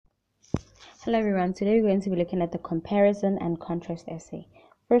Hello everyone, today we're going to be looking at the comparison and contrast essay.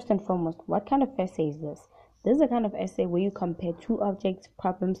 First and foremost, what kind of essay is this? This is a kind of essay where you compare two objects,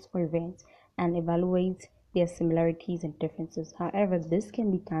 problems, or events and evaluate their similarities and differences. However, this can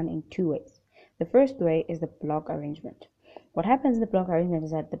be done in two ways. The first way is the block arrangement. What happens in the block arrangement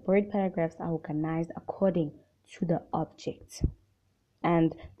is that the buried paragraphs are organized according to the objects.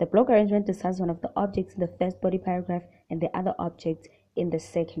 And the block arrangement discusses one of the objects in the first body paragraph and the other object in the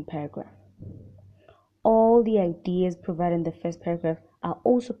second paragraph. All the ideas provided in the first paragraph are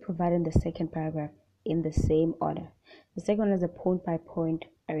also provided in the second paragraph in the same order. The second one is a point-by-point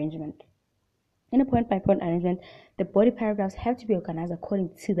arrangement. In a point-by-point arrangement, the body paragraphs have to be organized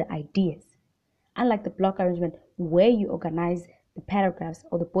according to the ideas, unlike the block arrangement where you organize the paragraphs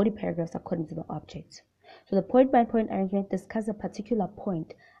or the body paragraphs according to the objects. So the point-by-point arrangement discusses a particular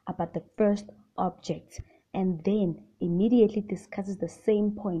point about the first object and then immediately discusses the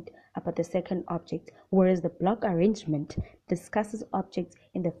same point about the second object, whereas the block arrangement discusses objects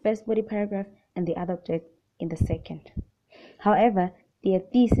in the first body paragraph and the other object in the second. However, their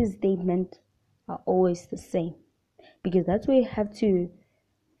thesis statements are always the same, because that's where you have to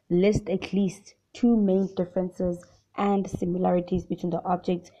list at least two main differences and similarities between the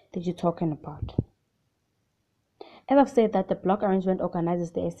objects that you're talking about. As I've said that the block arrangement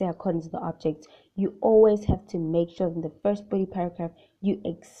organizes the essay according to the objects, you always have to make sure in the first body paragraph you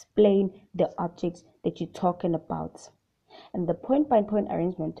explain the objects that you're talking about. And the point-by-point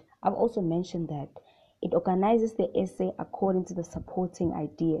arrangement, I've also mentioned that it organizes the essay according to the supporting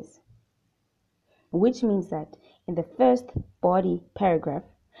ideas, which means that in the first body paragraph,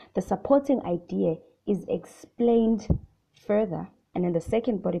 the supporting idea is explained further, and in the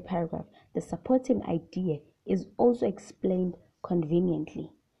second body paragraph, the supporting idea is also explained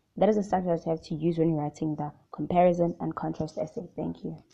conveniently. That is the structure that you have to use when you're writing the comparison and contrast essay. Thank you.